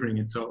of delivering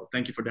it. So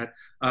thank you for that.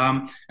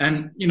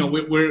 And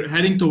we're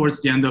heading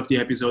towards the end of the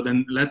episode,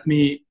 and let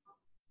me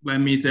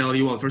tell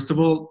you all, first of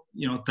all,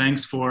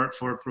 thanks for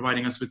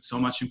providing us with so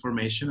much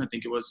information. I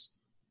think it was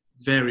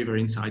very,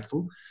 very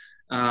insightful.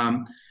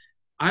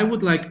 I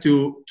would like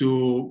to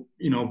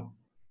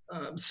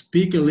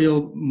speak a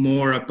little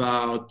more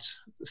about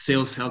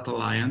Sales Health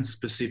Alliance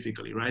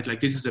specifically, right?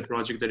 Like, this is a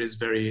project that is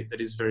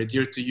very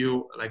dear to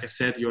you. Like I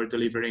said, you're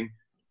delivering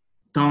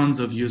tons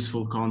of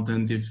useful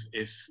content.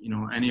 If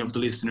any of the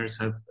listeners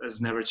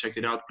has never checked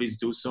it out, please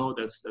do so.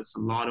 That's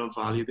a lot of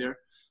value there.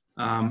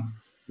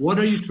 What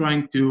are you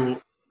trying to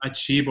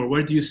achieve, or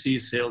where do you see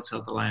Sales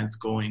Health Alliance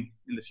going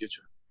in the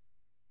future?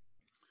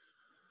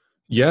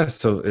 Yeah,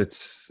 so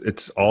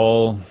it's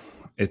all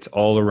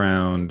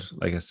around,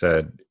 like I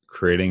said,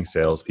 creating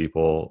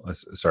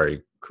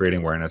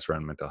awareness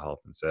around mental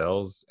health and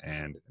sales,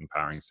 and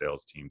empowering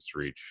sales teams to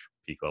reach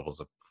peak levels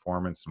of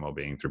performance and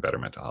well-being through better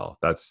mental health.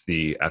 That's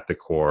at the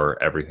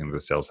core. Everything the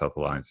Sales Health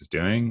Alliance is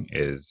doing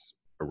is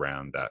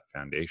around that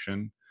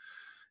foundation.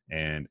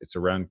 And it's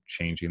around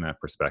changing that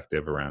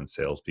perspective around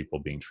salespeople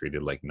being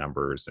treated like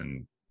numbers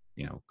and,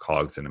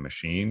 cogs in a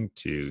machine,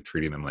 to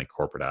treating them like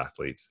corporate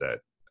athletes that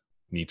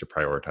need to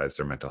prioritize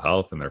their mental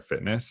health and their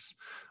fitness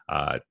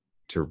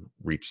to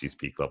reach these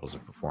peak levels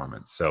of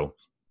performance. So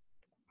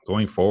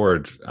going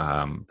forward,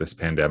 this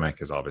pandemic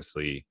has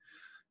obviously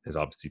has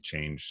obviously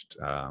changed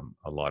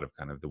a lot of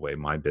kind of the way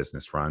my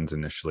business runs.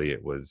 Initially,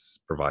 it was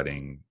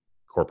providing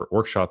corporate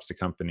workshops to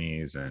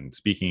companies and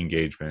speaking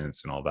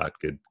engagements and all that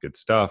good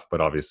stuff.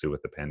 But obviously,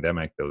 with the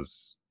pandemic,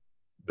 those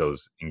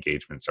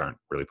engagements aren't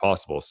really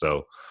possible.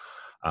 So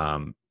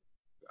I'm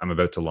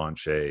about to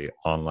launch a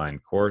online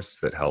course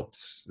that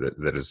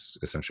that is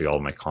essentially all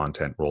my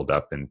content rolled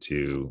up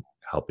into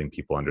helping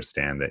people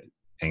understand that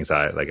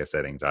anxiety, like I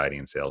said, anxiety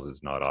in sales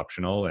is not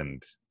optional,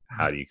 and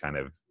how do you kind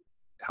of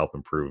help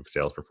improve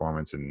sales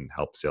performance and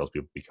help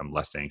salespeople become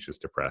less anxious,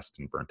 depressed,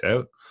 and burnt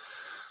out.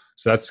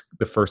 So that's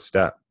the first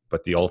step.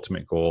 But the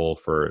ultimate goal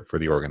for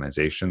the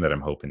organization that I'm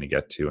hoping to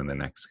get to in the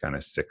next kind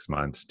of 6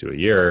 months to a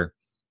year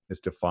is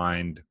to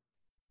find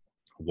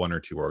one or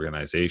two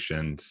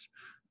organizations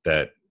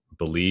that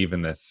believe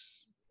in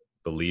this,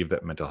 believe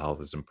that mental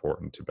health is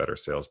important to better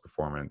sales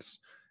performance,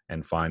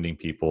 and finding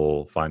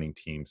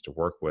teams to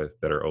work with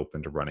that are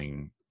open to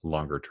running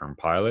longer term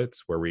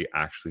pilots where we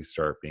actually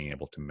start being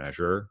able to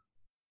measure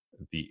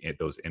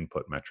those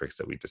input metrics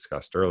that we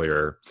discussed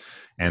earlier,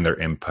 and their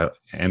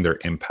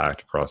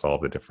impact across all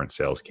the different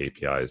sales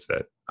KPIs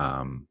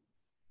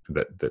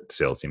that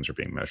sales teams are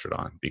being measured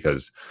on.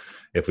 Because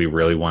if we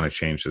really want to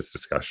change this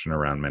discussion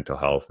around mental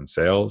health and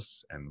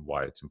sales and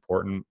why it's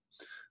important,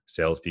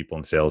 salespeople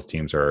and sales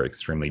teams are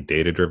extremely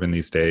data driven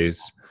these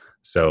days.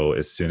 So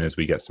as soon as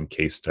we get some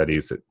case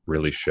studies that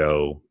really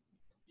show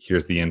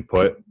here's the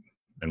input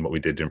and what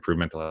we did to improve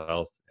mental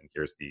health, and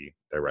here's the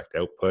direct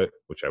output,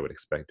 which I would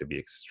expect to be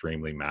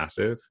extremely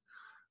massive,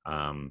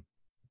 then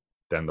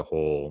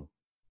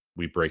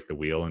we break the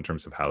wheel in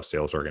terms of how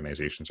sales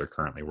organizations are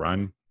currently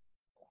run.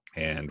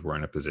 And we're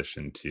in a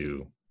position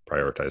to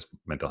prioritize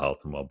mental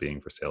health and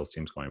well-being for sales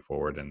teams going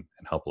forward and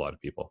help a lot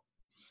of people.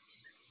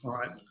 All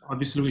right.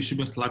 Obviously, wish you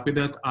best luck with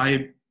that.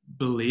 I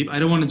believe, I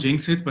don't want to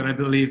jinx it, but I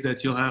believe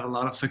that you'll have a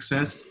lot of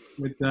success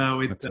with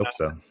Let's hope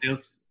so.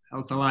 Sales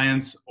Health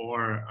Alliance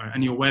or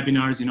any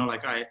webinars. You know,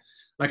 like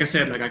I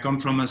said, like I come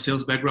from a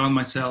sales background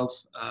myself,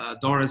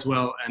 Dora as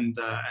well, and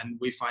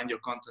we find your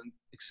content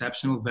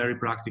exceptional, very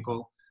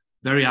practical,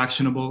 very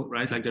actionable,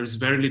 right? Like there's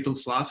very little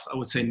fluff. I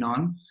would say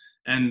none.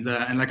 And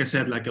like I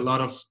said, like a lot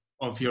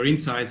of your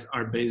insights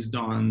are based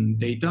on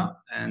data,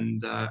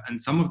 and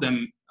some of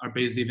them are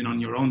based even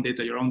on your own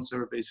data, your own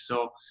surveys.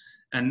 So,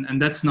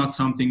 and that's not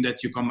something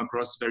that you come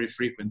across very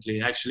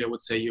frequently. Actually, I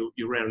would say you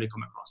rarely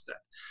come across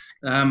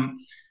that.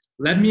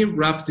 Let me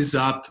wrap this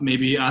up,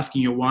 maybe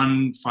asking you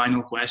one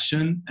final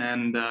question,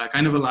 and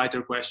kind of a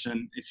lighter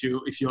question, if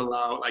you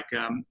allow. Like,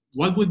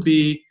 what would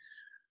be,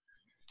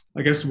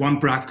 I guess, one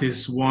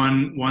practice,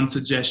 one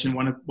suggestion,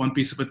 one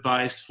piece of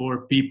advice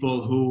for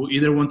people who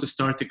either want to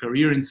start a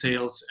career in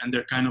sales and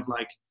they're kind of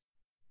like,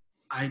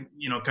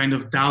 kind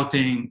of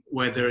doubting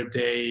whether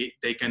they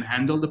can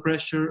handle the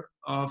pressure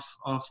of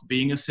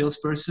being a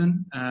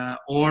salesperson,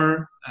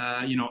 or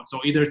so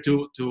either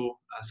to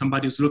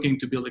somebody who's looking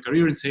to build a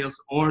career in sales,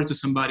 or to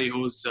somebody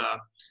who's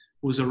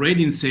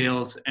already in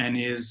sales and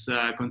is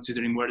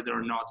considering whether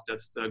or not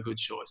that's the good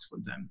choice for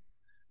them.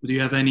 Do you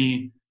have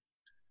any,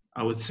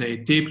 I would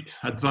say, tip,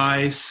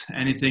 advice,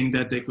 anything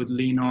that they could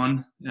lean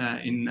on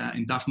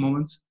in tough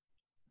moments?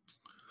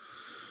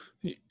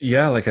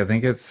 Yeah, like I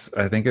think it's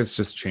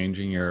just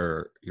changing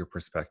your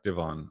perspective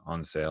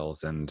on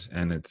sales, and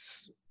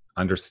it's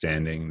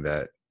understanding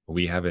that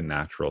we have a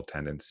natural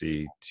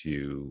tendency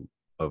to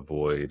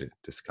avoid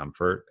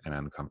discomfort and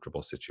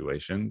uncomfortable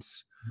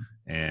situations,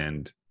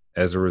 and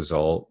as a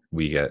result,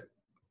 we get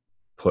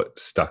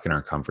stuck in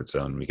our comfort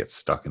zone. We get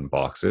stuck in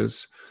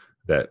boxes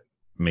that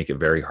make it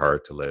very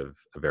hard to live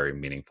a very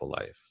meaningful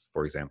life.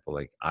 For example,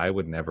 like I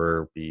would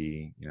never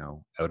be,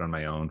 out on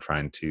my own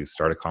trying to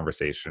start a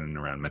conversation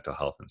around mental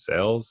health and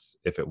sales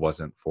if it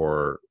wasn't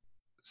for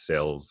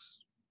sales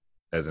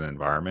as an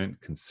environment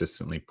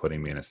consistently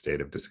putting me in a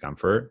state of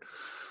discomfort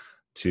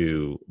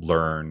to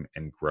learn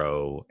and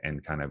grow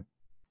and kind of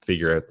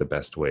figure out the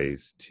best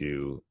ways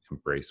to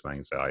embrace my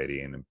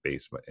anxiety and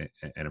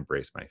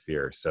embrace my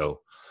fear. So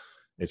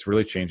it's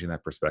really changing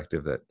that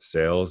perspective that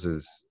sales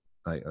is,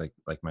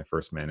 like my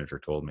first manager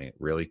told me, it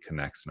really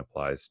connects and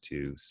applies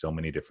to so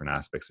many different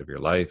aspects of your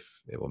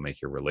life. It will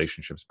make your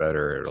relationships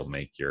better. It'll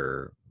make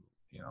your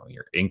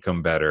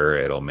income better.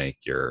 It'll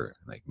make your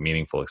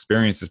meaningful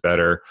experiences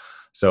better.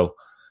 So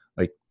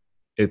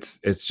it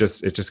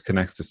just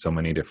connects to so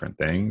many different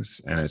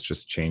things, and it's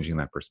just changing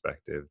that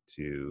perspective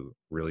to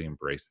really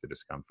embrace the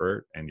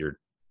discomfort. And you're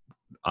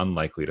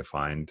unlikely to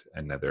find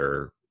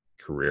another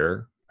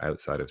career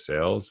outside of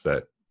sales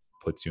that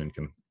puts you in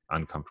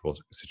uncomfortable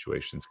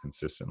situations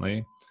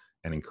consistently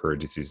and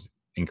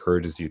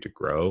encourages you to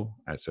grow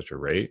at such a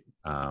rate.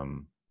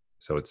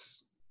 So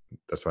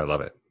that's why I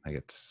love it. Like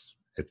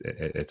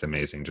it's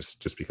amazing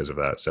just because of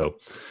that. So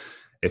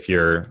if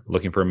you're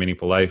looking for a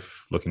meaningful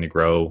life, looking to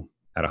grow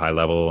at a high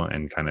level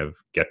and kind of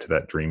get to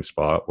that dream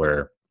spot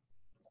where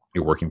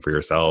you're working for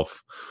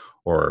yourself,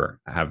 or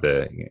have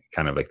the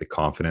kind of like the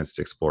confidence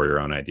to explore your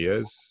own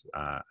ideas,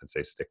 I'd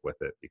say stick with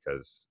it,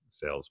 because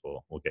sales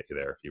will get you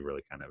there if you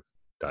really kind of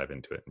dive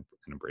into it and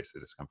embrace the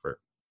discomfort.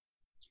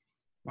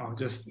 Wow,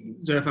 just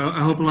Jeff, I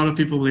hope a lot of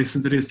people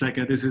listen to this. Like,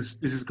 this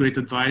is great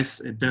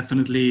advice. It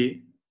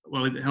definitely,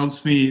 well, it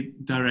helps me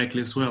directly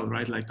as well,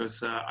 right? Like,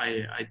 because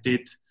I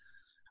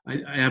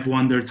have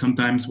wondered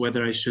sometimes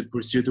whether I should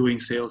pursue doing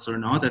sales or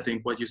not. I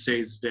think what you say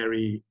is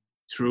very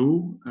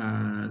true,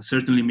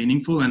 certainly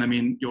meaningful, and I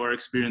mean your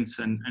experience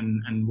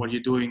and what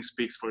you're doing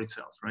speaks for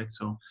itself, right?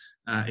 So,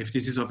 if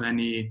this is of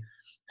any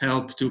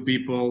help to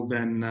people,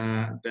 then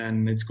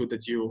it's good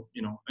that you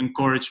know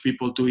encourage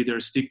people to either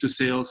stick to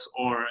sales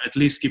or at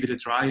least give it a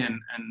try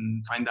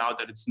and find out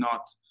that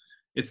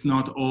it's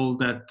not all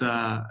that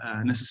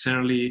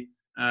necessarily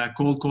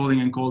cold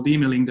calling and cold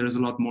emailing. There's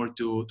a lot more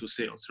to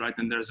sales, right?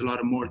 And there's a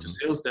lot more to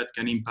sales that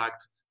can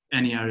impact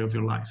any area of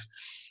your life.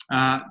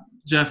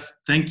 Jeff,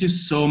 thank you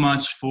so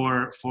much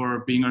for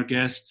being our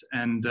guest,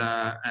 and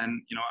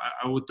you know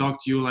I would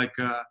talk to you like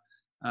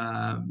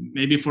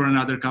maybe for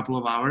another couple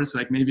of hours.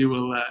 Like maybe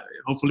we'll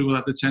hopefully we'll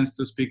have the chance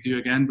to speak to you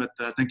again. But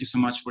thank you so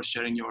much for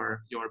sharing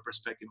your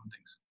perspective on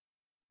things.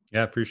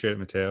 Yeah, appreciate it,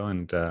 Matteo,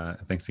 and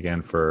thanks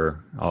again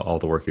for all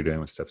the work you're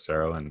doing with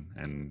StepZero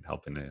and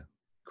helping to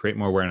create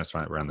more awareness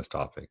around this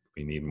topic.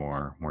 We need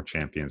more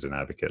champions and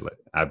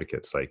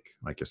advocates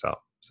like yourself.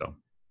 So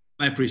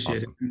I appreciate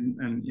awesome.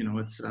 it, and you know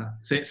it's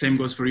same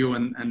goes for you.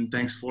 And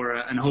thanks for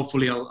and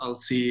hopefully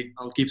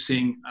I'll keep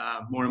seeing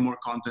more and more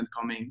content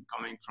coming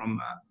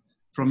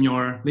from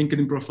your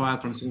LinkedIn profile,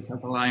 from Sales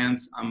Health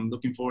Alliance. I'm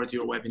looking forward to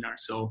your webinar.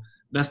 So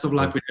best of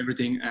luck with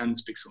everything, and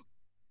speak soon.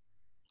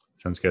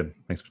 Sounds good.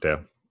 Thanks,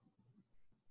 Matteo.